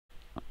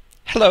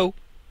Hello,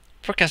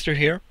 Forecaster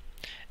here,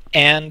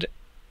 and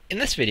in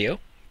this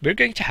video we're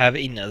going to have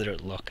another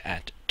look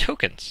at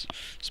tokens,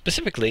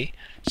 specifically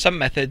some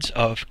methods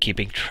of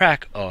keeping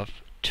track of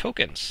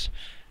tokens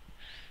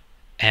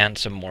and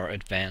some more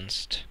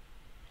advanced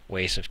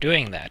ways of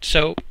doing that.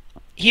 So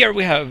here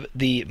we have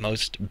the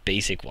most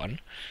basic one,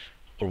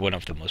 or one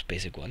of the most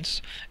basic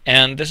ones,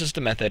 and this is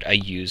the method I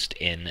used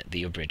in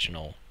the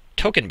original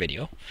token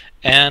video,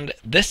 and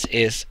this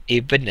is a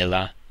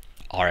vanilla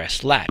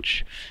RS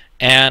latch.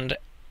 And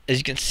as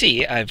you can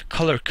see, I've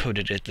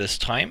color-coded it this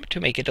time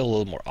to make it a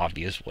little more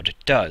obvious what it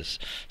does.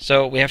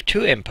 So we have two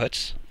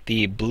inputs,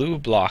 the blue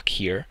block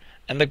here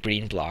and the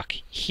green block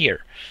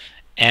here.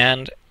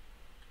 And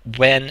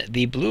when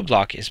the blue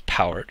block is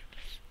powered,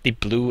 the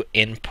blue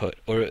input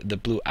or the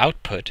blue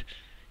output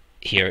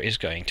here is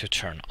going to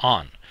turn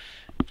on.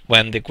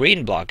 When the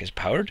green block is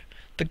powered,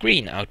 the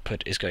green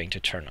output is going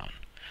to turn on.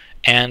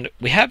 And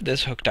we have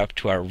this hooked up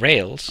to our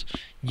rails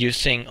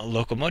using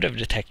locomotive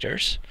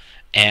detectors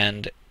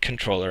and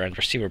controller and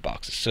receiver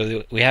boxes.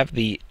 So we have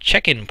the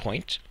check-in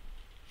point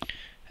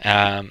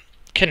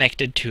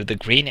connected to the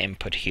green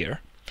input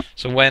here.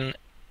 So when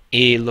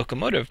a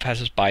locomotive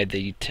passes by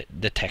the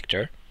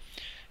detector,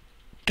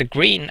 the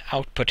green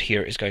output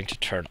here is going to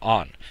turn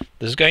on.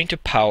 This is going to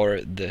power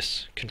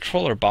this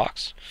controller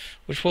box,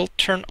 which will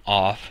turn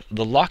off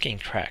the locking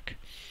track,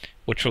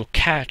 which will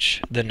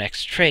catch the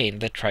next train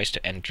that tries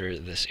to enter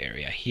this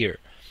area here.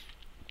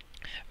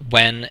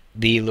 When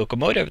the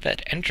locomotive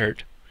that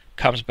entered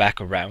comes back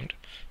around,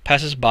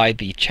 passes by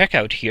the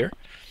checkout here,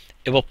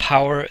 it will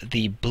power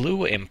the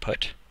blue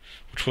input,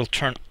 which will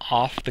turn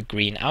off the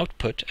green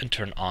output and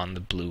turn on the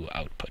blue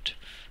output.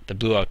 The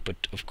blue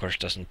output, of course,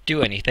 doesn't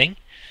do anything.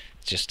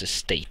 It's just a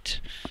state.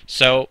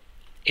 So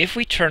if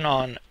we turn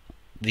on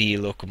the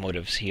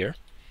locomotives here,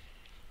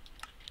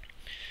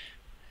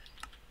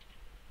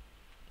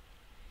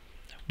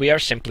 we are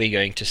simply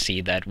going to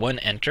see that when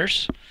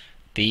enters,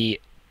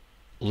 the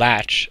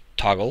latch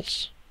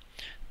toggles.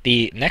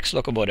 The next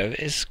locomotive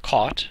is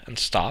caught and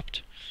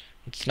stopped.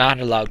 It's not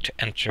allowed to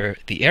enter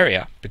the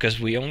area because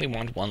we only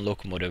want one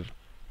locomotive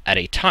at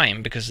a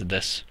time because of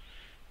this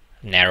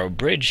narrow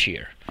bridge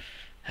here.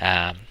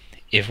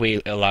 If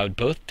we allowed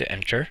both to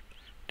enter,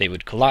 they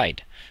would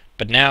collide.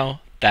 But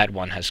now that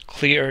one has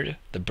cleared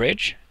the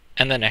bridge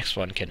and the next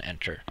one can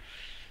enter.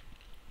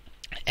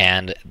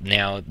 And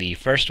now the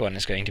first one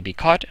is going to be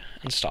caught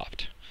and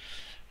stopped.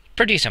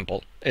 Pretty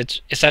simple.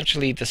 It's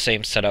essentially the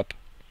same setup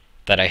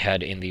that I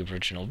had in the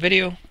original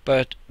video,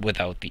 but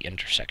without the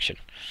intersection.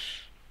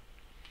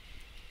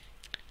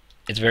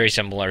 It's very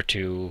similar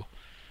to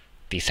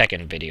the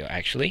second video,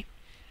 actually.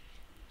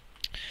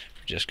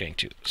 We're just going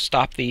to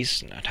stop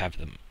these, not have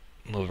them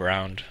move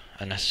around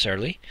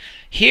unnecessarily.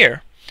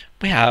 Here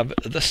we have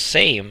the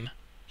same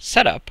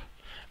setup,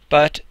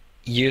 but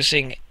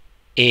using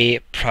a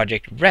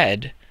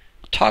ProjectRed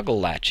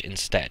toggle latch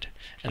instead.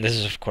 And this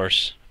is, of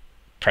course,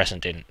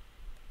 present in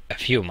a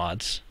few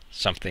mods.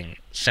 Something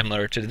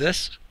similar to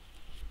this,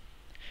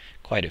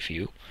 quite a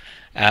few,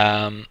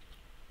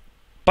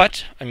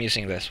 but I'm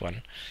using this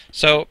one.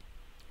 So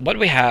what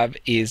we have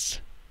is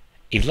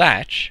a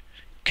latch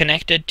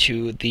connected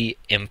to the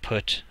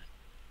input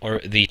or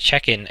the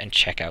check-in and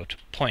check-out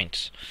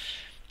points,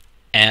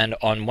 and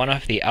on one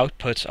of the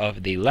outputs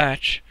of the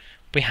latch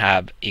we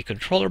have a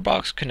controller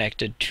box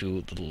connected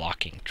to the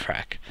locking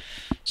track.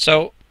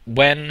 So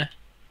when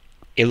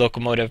a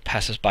locomotive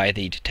passes by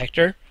the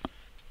detector,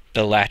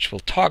 the latch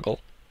will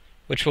toggle,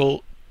 which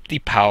will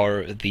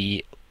depower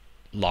the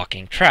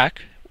locking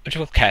track, which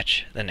will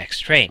catch the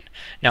next train.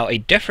 Now, a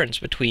difference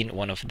between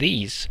one of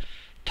these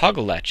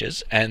toggle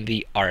latches and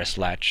the RS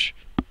latch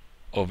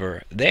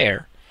over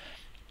there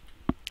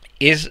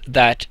is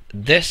that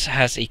this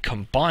has a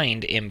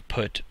combined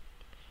input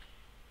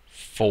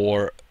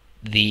for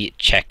the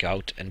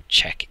checkout and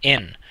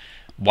check-in,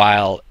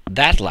 while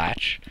that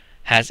latch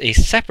has a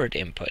separate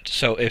input.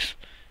 So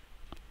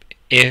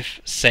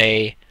if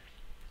say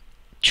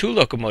two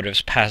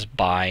locomotives pass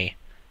by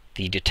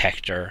the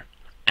detector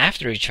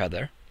after each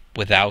other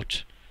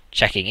without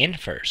checking in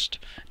first,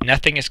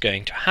 nothing is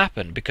going to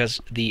happen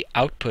because the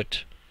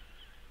output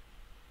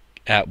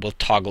will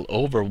toggle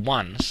over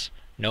once,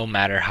 no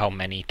matter how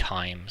many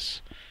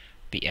times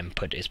the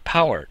input is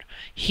powered.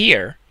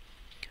 Here,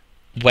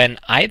 when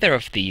either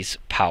of these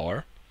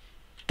power,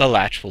 the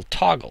latch will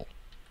toggle.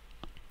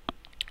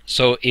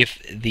 So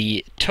if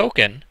the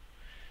token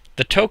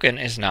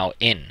is now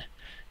in,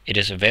 it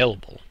is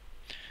available.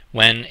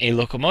 When a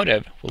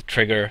locomotive will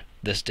trigger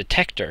this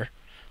detector,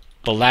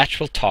 the latch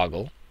will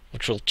toggle,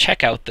 which will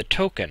check out the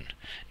token.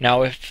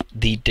 Now if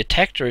the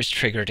detector is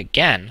triggered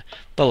again,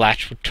 the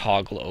latch will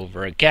toggle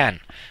over again,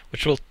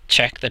 which will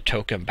check the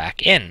token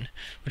back in,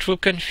 which will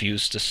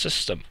confuse the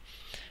system.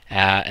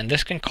 And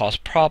this can cause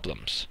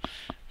problems.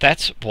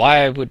 That's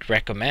why I would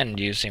recommend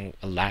using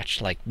a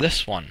latch like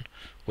this one,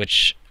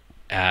 which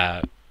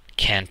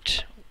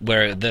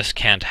where this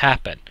can't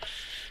happen.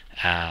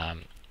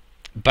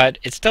 But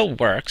it still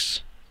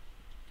works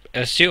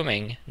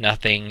assuming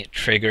nothing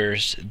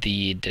triggers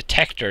the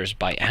detectors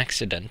by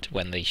accident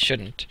when they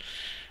shouldn't,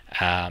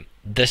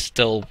 this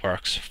still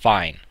works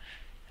fine.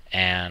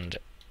 And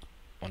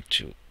I want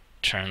to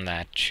turn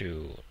that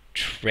to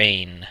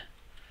train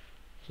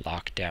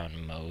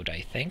lockdown mode,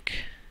 I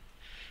think.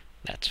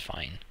 That's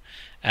fine.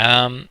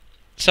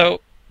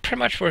 So pretty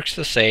much works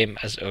the same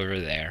as over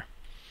there.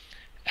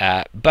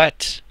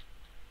 But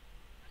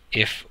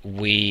if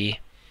we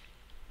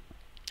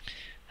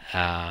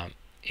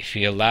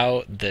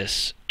allow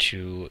this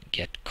to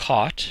get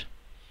caught,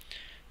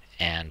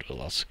 and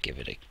we'll also give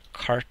it a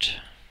cart,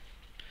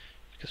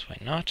 because why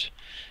not?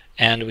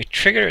 And we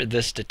trigger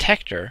this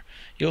detector,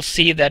 you'll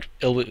see that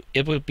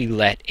it will be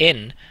let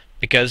in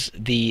because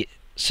the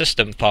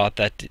system thought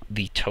that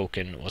the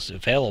token was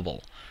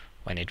available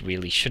when it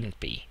really shouldn't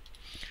be.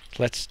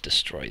 Let's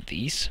destroy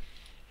these.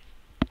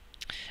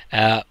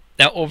 Now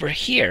over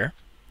here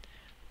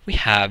we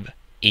have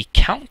a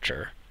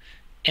counter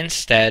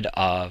instead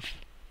of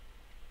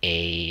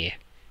a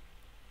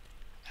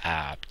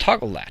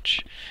toggle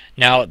latch.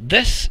 Now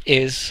this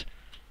is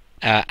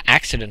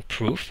accident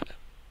proof,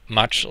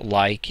 much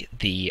like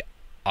the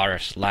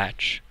RS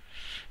latch,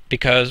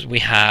 because we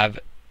have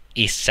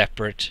a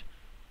separate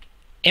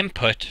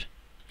input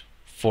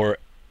for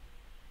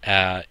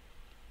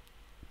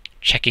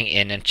checking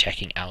in and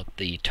checking out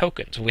the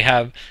tokens. We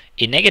have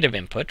a negative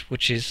input,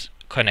 which is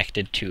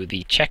connected to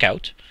the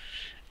checkout,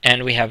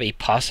 and we have a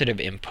positive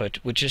input,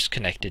 which is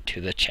connected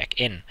to the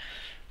check-in,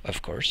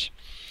 of course.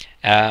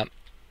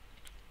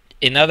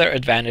 Another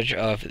advantage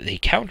of the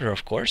counter,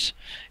 of course,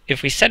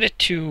 if we set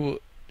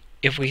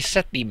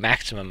the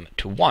maximum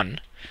to 1,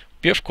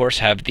 we of course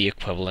have the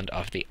equivalent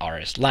of the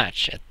RS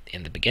latch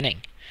in the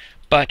beginning.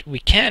 But we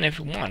can, if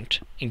we want,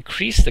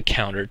 increase the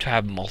counter to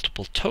have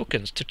multiple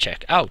tokens to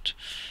check out.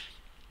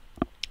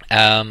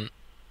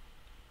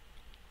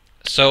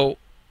 So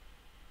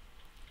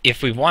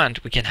if we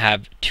want, we can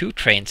have 2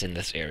 trains in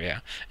this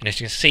area. And as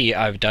you can see,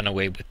 I've done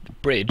away with the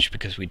bridge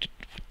because we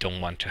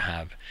don't want to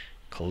have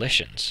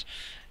collisions.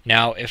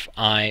 Now if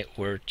I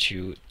were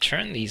to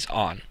turn these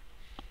on,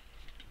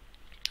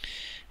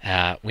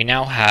 we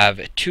now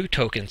have 2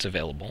 tokens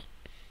available.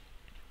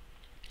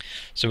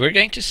 So we're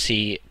going to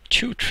see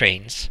 2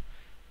 trains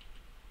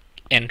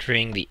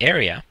entering the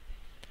area,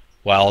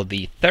 while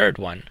the third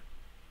one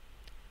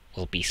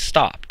will be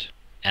stopped,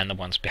 and the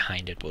ones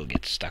behind it will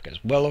get stuck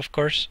as well, of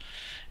course.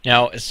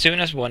 Now, as soon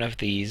as one of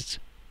these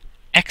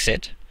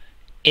exit,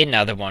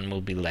 another one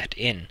will be let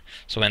in.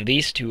 So when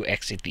these 2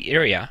 exit the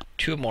area,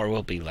 2 more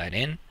will be let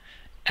in,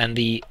 and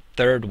the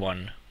third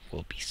one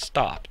will be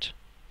stopped.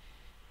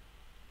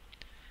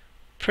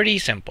 Pretty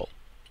simple.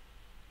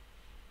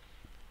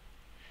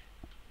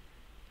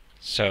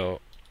 So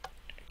I'm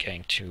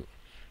going to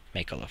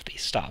make all of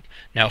these stop.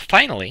 Now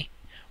finally,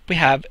 we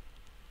have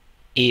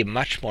a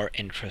much more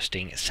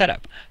interesting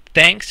setup.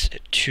 Thanks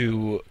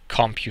to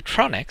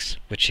Computronics,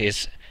 which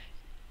is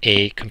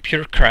a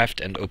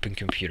Computercraft and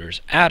OpenComputers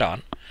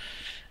add-on,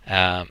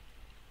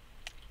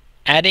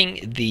 adding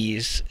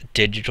these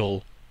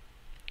digital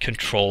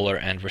controller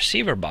and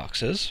receiver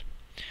boxes,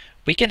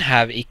 we can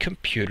have a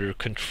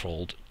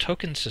computer-controlled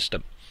token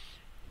system.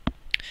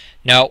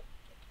 Now,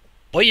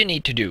 what you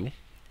need to do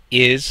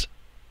is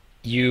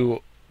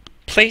you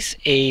place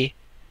a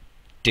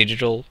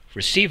digital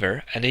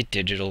receiver and a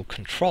digital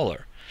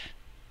controller.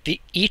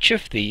 Each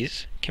of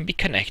these can be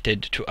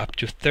connected to up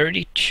to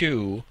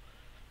 32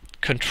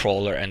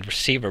 controller and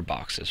receiver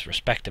boxes,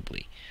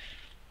 respectively.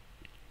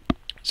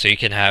 So you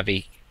can have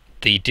the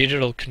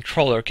digital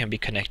controller can be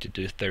connected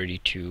to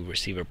 32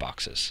 receiver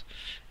boxes,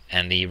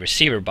 and the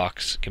receiver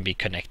box can be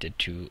connected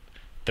to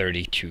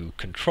 32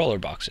 controller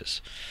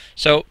boxes.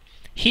 So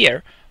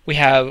here we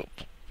have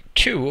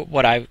 2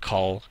 what I would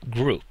call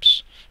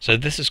groups. So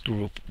this is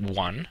group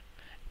 1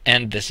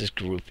 and this is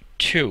group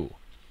 2.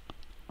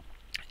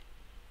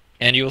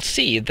 And you'll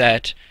see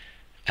that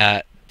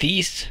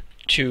these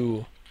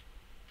 2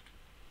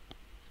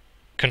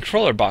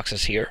 controller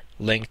boxes here,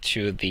 linked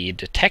to the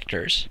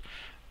detectors,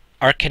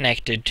 are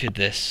connected to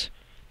this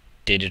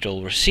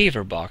digital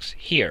receiver box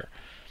here.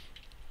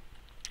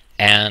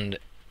 And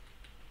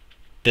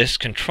this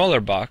controller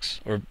box,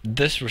 or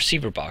this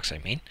receiver box I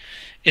mean,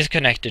 is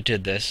connected to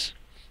this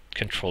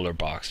controller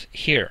box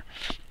here.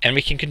 And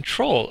we can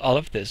control all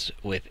of this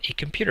with a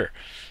computer.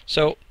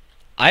 So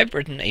I've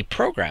written a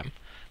program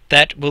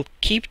that will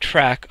keep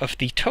track of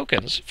the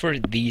tokens for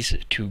these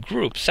 2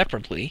 groups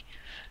separately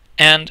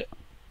and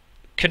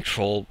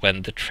control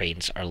when the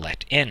trains are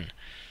let in.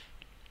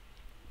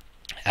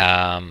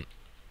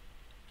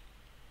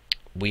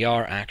 We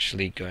are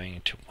actually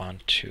going to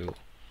want to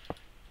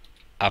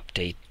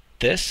update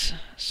this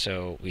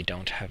so we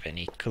don't have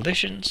any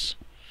collisions,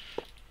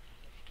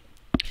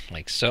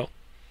 like so.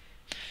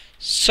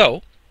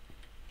 So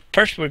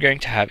first we're going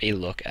to have a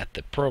look at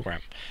the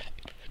program.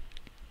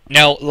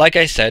 Now, like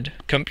I said,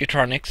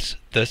 Computronics,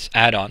 this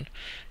add-on,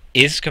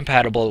 is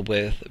compatible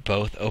with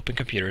both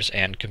OpenComputers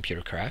and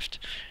Computercraft.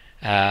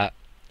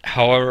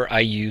 However, I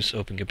use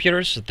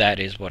OpenComputers, so that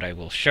is what I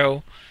will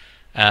show.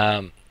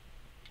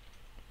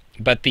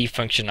 but the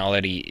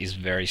functionality is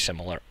very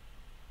similar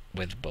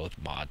with both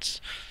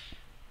mods,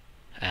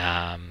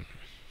 I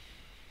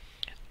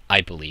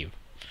believe.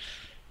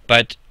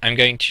 But I'm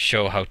going to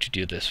show how to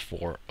do this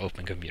for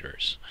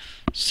OpenComputers.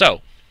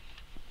 So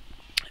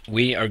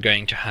we are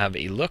going to have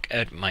a look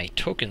at my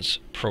tokens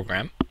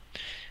program,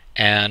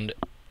 and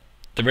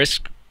there is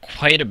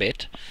quite a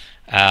bit.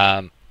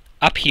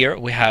 Up here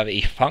we have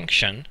a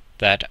function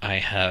that I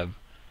have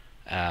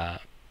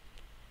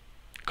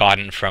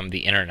gotten from the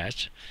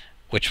internet,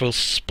 which will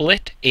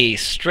split a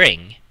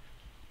string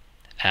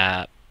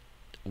by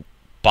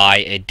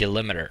a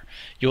delimiter.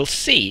 You'll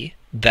see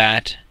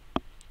that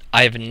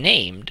I've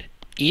named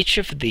each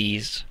of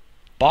these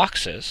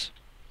boxes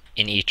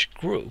in each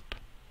group,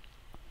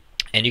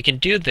 and you can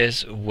do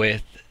this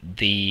with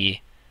the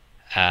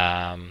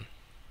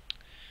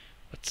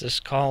what's this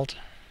called?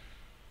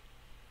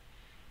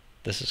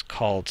 This is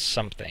called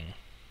something.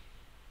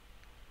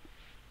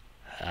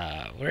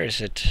 Where is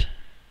it?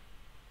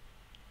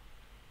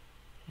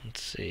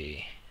 Let's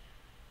see.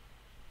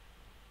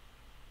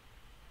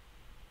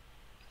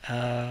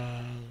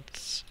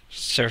 Let's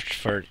search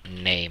for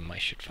name. I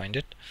should find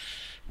it.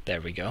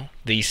 There we go.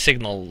 The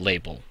signal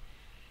label.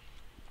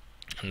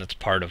 And that's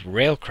part of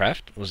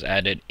Railcraft. It was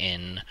added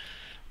in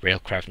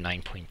Railcraft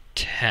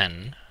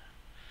 9.10.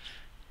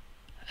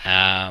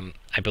 I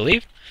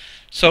believe.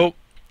 So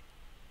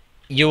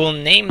you will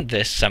name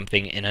this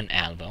something in an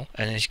anvil,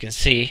 and as you can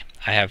see,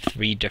 I have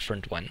 3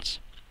 different ones.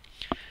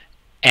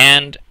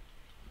 And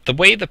the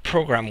way the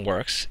program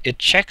works,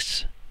 it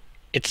splits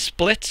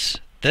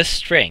this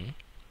string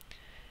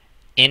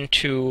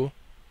into,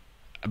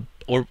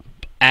 or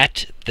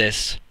at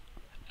this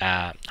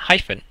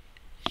hyphen.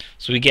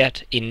 So we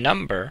get a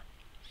number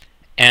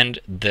and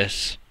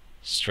this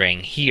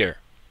string here.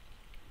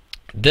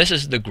 This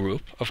is the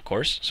group, of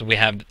course. So we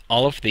have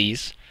all of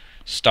these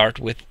start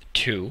with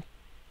 2,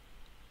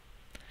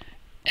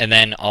 and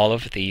then all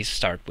of these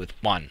start with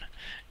 1.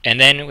 And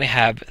then we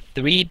have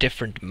 3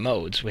 different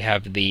modes. We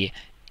have the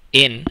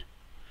in,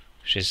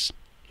 which is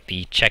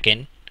the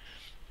check-in,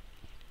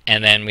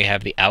 and then we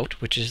have the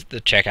out, which is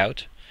the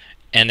checkout,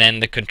 and then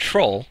the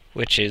control,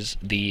 which is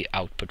the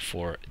output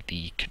for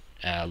the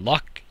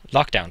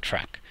lockdown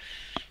track,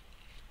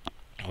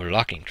 or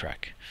locking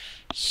track.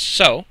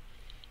 So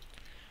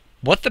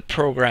what the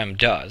program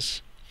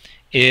does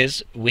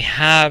is we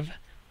have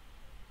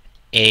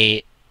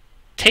a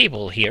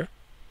table here,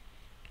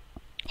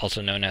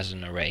 also known as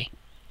an array,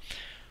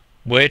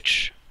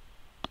 which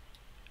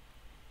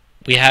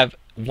we have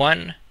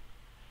 1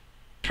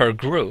 per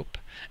group,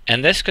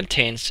 and this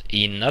contains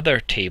another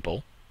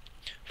table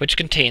which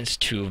contains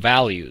 2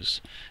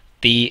 values: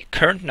 the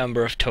current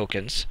number of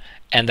tokens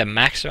and the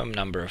maximum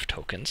number of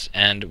tokens.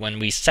 And when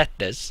we set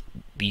this,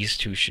 these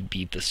two should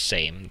be the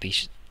same.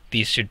 These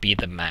should be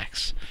the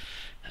max.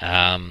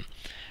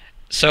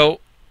 So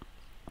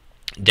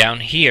down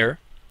here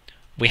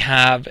we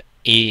have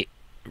a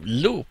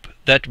loop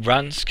that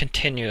runs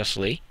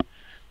continuously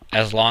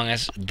as long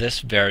as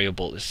this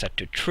variable is set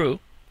to true,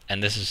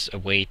 and this is a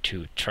way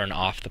to turn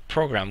off the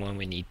program when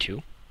we need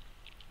to.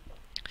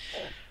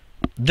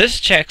 This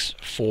checks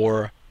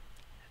for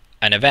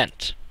an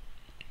event,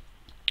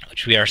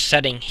 which we are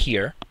setting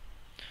here.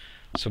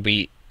 So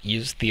we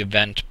use the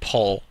event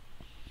poll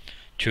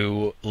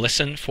to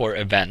listen for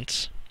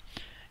events,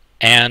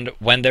 and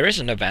when there is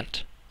an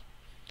event,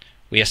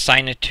 we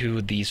assign it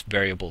to these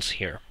variables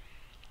here.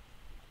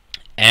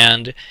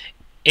 And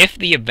if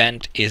the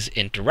event is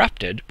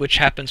interrupted, which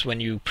happens when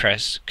you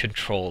press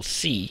Control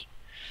C,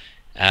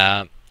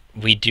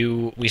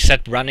 we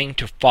set running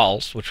to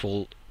false, which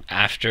will,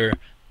 after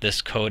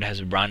this code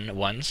has run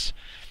once,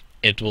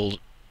 it won't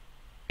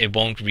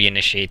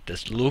reinitiate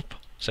this loop,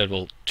 so it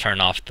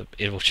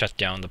will shut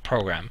down the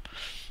program.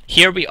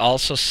 Here we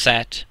also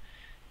set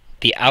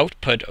the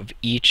output of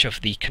each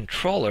of the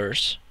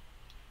controllers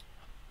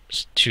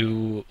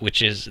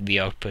which is the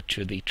output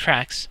to the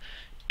tracks,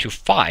 to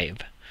 5,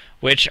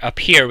 which up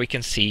here we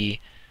can see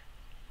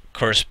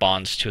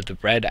corresponds to the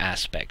red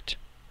aspect,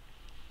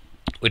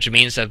 which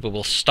means that we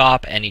will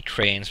stop any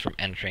trains from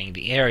entering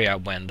the area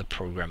when the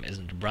program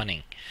isn't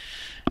running.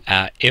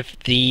 If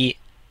the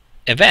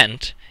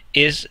event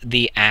is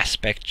the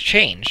aspect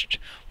changed,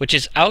 which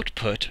is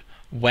output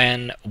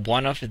when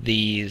one of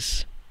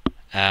these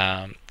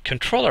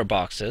controller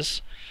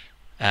boxes,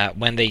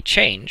 when they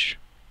change,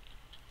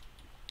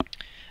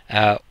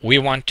 we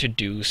want to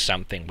do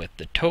something with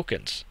the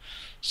tokens.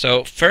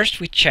 So first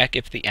we check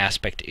if the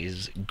aspect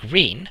is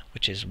green,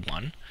 which is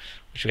 1,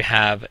 which we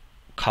have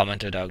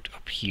commented out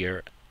up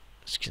here,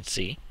 as you can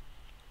see.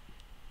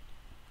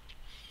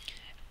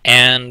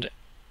 And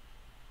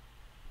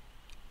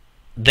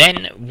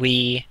then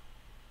we,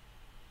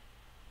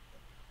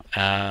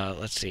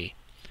 let's see,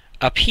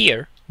 up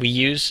here we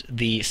use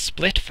the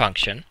split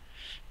function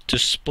to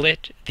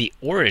split the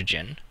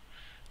origin,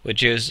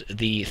 which is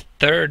the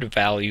 3rd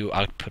value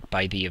output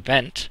by the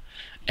event,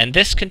 and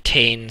this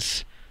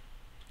contains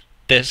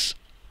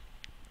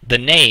the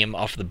name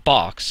of the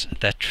box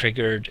that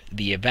triggered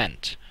the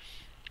event.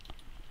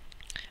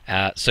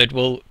 So it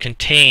will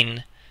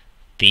contain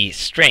the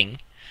string,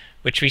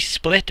 which we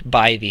split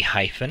by the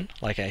hyphen,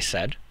 like I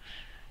said,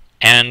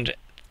 and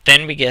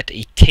then we get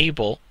a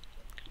table,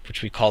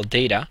 which we call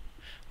data,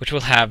 which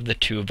will have the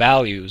two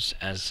values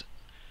as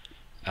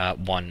 1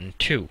 and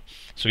 2.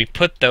 So we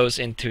put those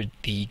into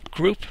the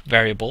group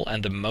variable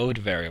and the mode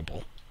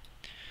variable.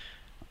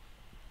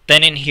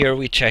 Then in here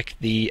we check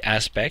the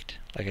aspect,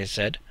 like I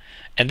said,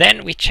 and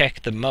then we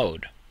check the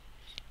mode.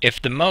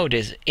 If the mode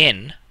is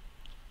in,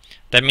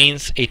 that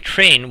means a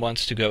train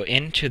wants to go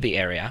into the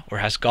area or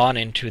has gone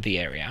into the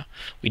area.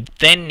 We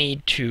then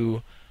need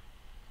to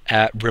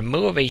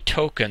remove a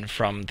token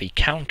from the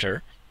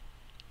counter.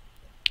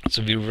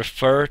 So we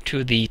refer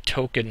to the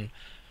token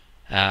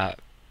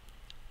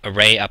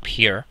array up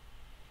here,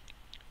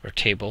 or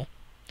table,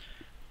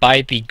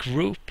 by the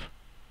group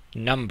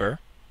number,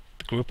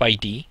 the group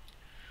ID.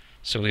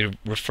 So we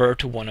refer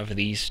to one of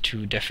these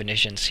two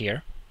definitions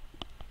here.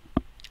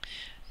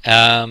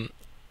 And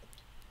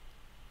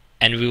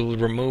we will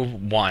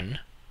remove 1.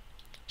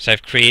 So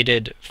I've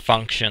created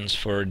functions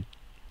for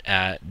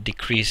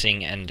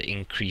decreasing and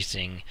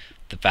increasing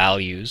the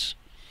values.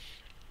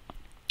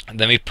 And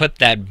then we put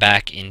that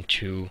back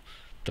into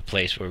the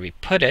place where we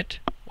put it,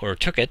 or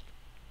took it.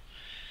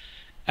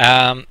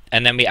 And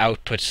then we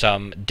output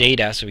some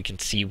data so we can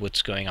see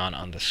what's going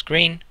on the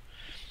screen.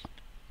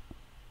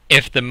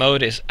 If the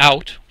mode is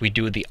out, we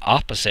do the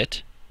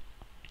opposite.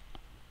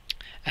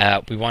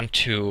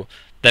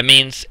 That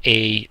means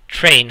a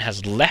train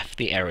has left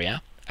the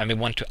area, and we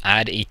want to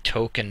add a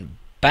token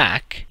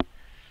back.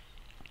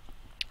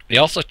 We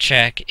also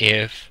check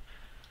if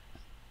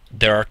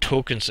there are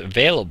tokens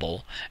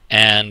available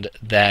and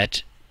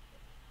that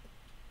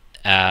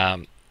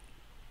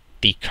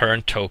the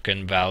current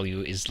token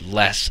value is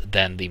less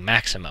than the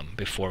maximum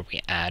before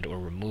we add or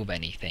remove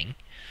anything.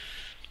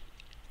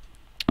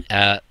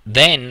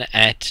 Then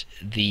at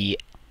the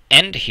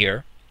end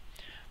here,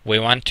 we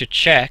want to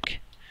check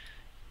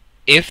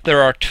if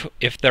there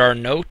are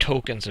no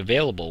tokens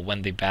available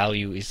when the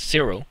value is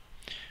 0.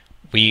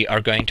 We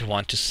are going to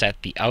want to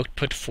set the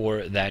output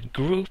for that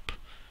group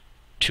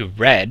to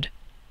red,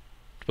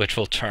 which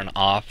will turn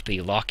off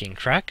the locking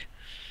track.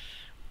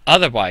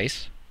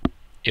 Otherwise,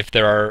 if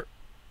there are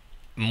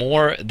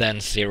more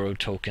than 0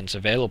 tokens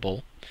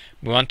available,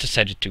 we want to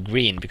set it to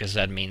green, because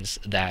that means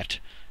that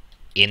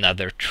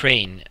another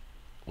train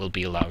will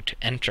be allowed to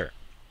enter.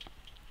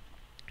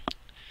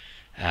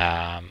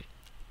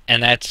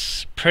 And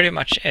that's pretty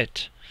much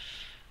it.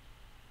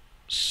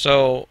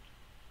 So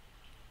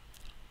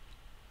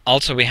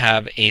also we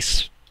have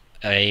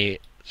a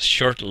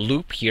short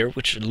loop here,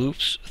 which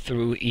loops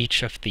through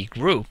each of the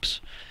groups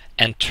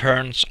and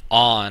turns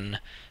on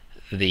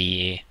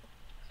the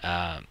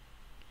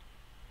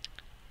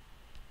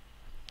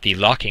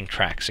locking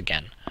tracks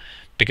again.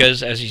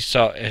 Because as you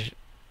saw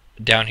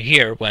down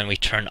here, when we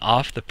turn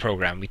off the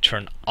program, we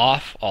turn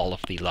off all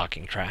of the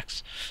locking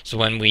tracks. So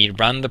when we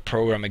run the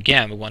program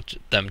again, we want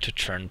them to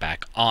turn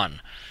back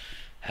on.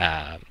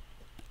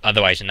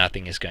 Otherwise,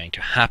 nothing is going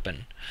to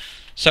happen.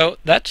 So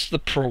that's the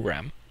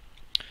program.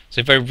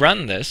 So if I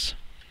run this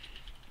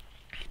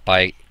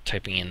by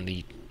typing in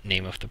the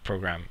name of the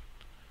program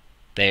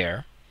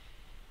there,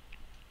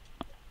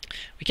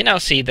 we can now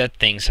see that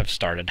things have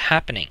started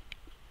happening.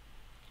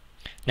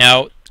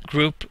 Now,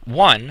 group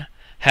 1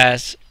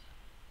 has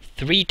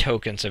 3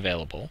 tokens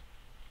available,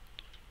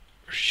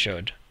 or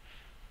should.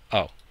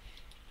 Oh,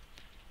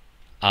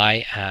 I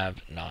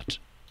have not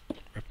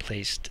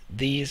replaced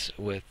these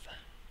with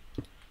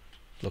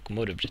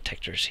locomotive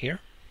detectors here.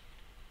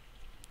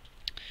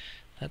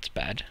 That's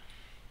bad.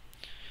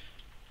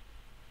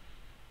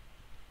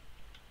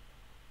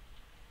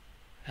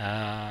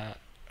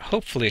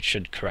 Hopefully it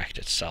should correct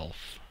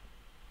itself.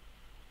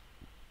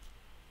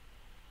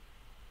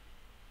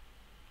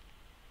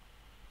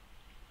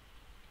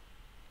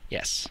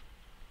 Yes.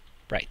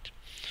 Right.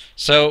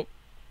 So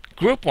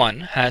group 1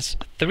 has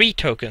 3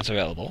 tokens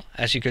available,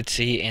 as you could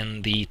see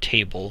in the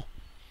table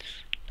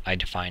I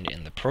defined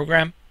in the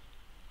program.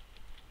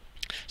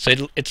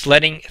 So it's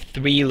letting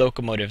 3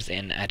 locomotives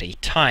in at a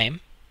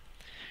time.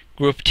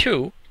 Group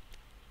 2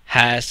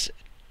 has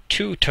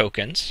 2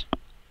 tokens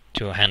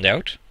to hand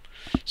out,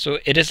 so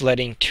it is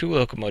letting 2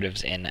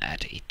 locomotives in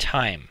at a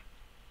time.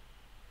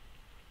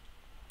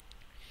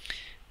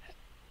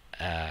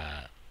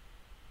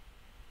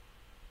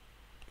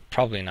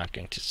 Probably not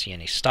going to see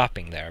any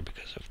stopping there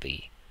because of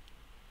the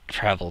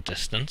travel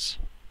distance.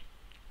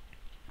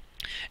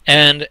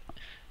 And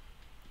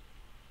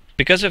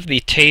because of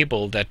the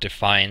table that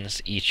defines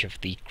each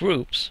of the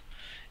groups,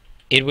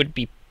 it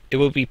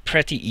will be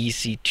pretty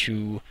easy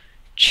to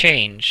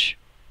change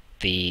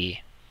the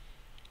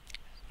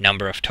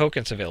number of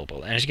tokens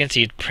available. And as you can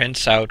see, it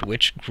prints out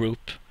which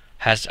group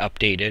has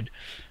updated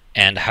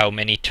and how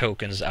many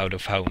tokens out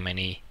of how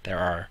many there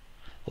are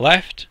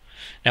left.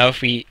 Now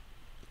if we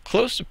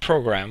close the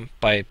program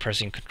by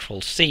pressing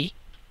Ctrl+C,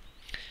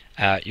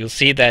 you'll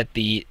see that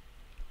the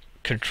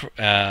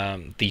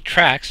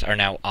tracks are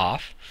now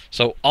off.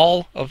 So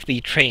all of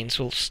the trains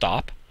will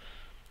stop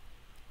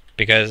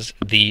because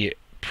the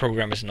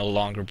program is no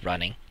longer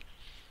running.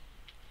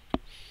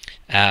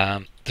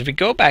 If we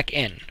go back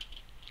in,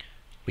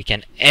 we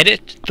can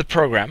edit the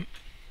program,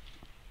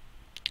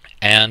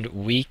 and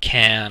we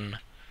can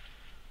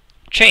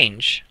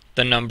change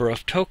the number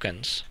of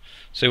tokens.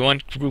 So we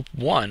want group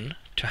 1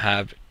 to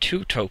have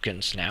 2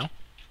 tokens now,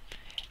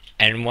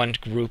 and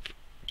want group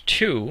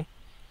 2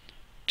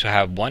 to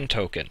have 1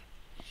 token.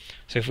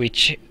 So if we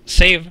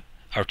save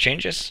our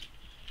changes,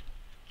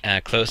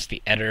 close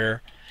the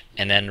editor,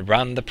 and then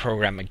run the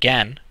program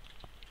again,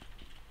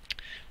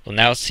 we'll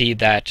now see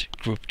that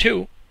group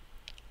 2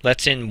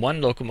 lets in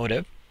 1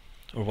 locomotive,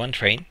 or 1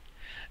 train,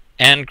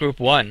 and group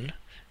 1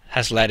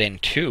 has let in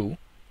 2.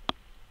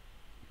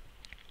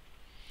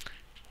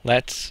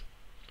 I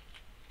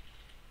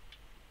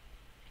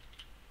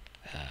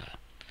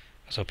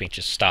was hoping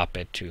to stop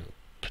it to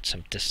put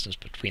some distance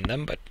between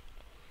them, but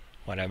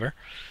whatever.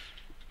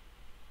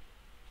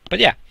 But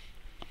yeah,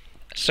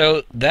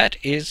 so that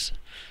is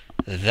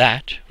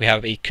that. We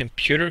have a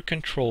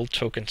computer-controlled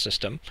token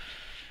system,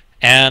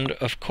 and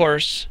of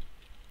course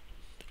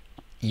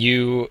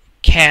you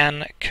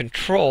can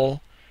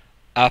control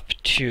up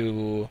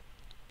to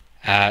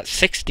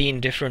 16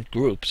 different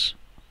groups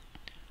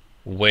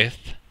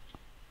with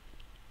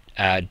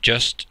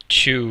just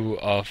 2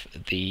 of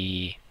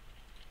the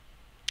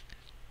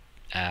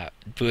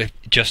with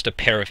just a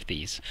pair of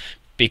these,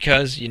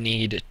 because you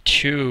need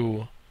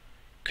 2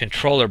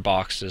 controller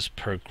boxes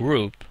per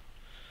group,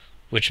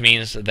 which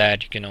means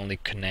that you can only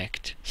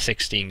connect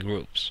 16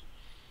 groups.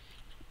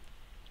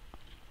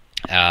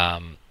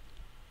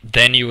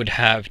 Then you would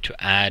have to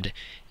add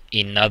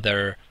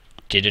another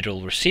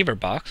digital receiver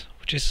box,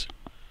 which is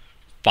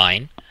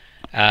fine.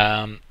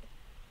 But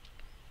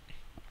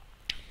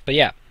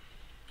yeah,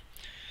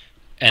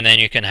 and then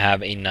you can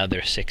have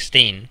another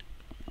 16.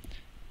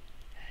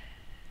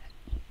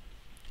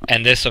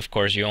 And this, of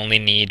course, you only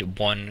need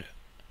 1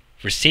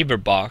 receiver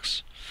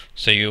box,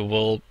 so you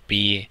will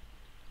be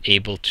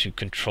able to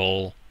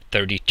control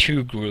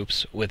 32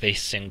 groups with a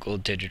single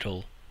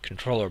digital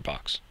controller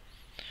box.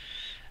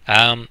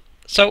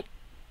 So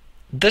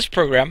this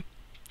program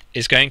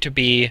is going to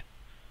be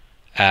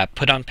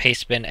put on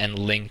Pastebin and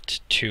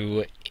linked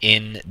to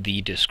in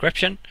the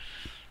description.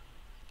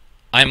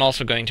 I'm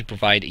also going to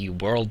provide a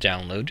world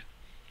download,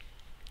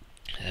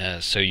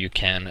 so you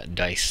can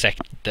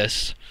dissect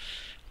this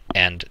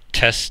and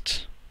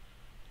test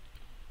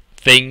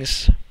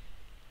things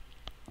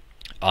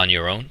on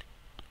your own.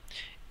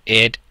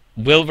 It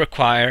will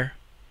require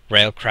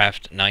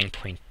Railcraft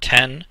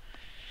 9.10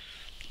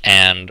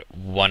 and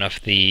one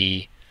of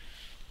the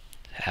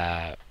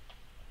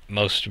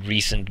most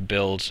recent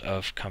builds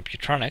of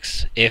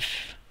Computronics,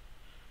 if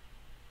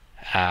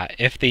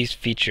these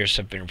features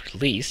have been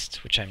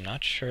released, which I'm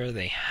not sure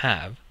they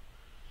have.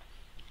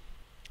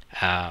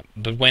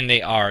 But when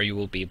they are, you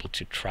will be able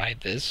to try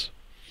this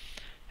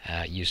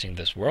using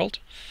this world.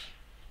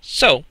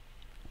 So,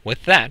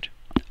 with that,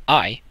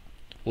 I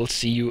will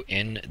see you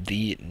in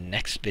the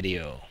next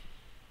video.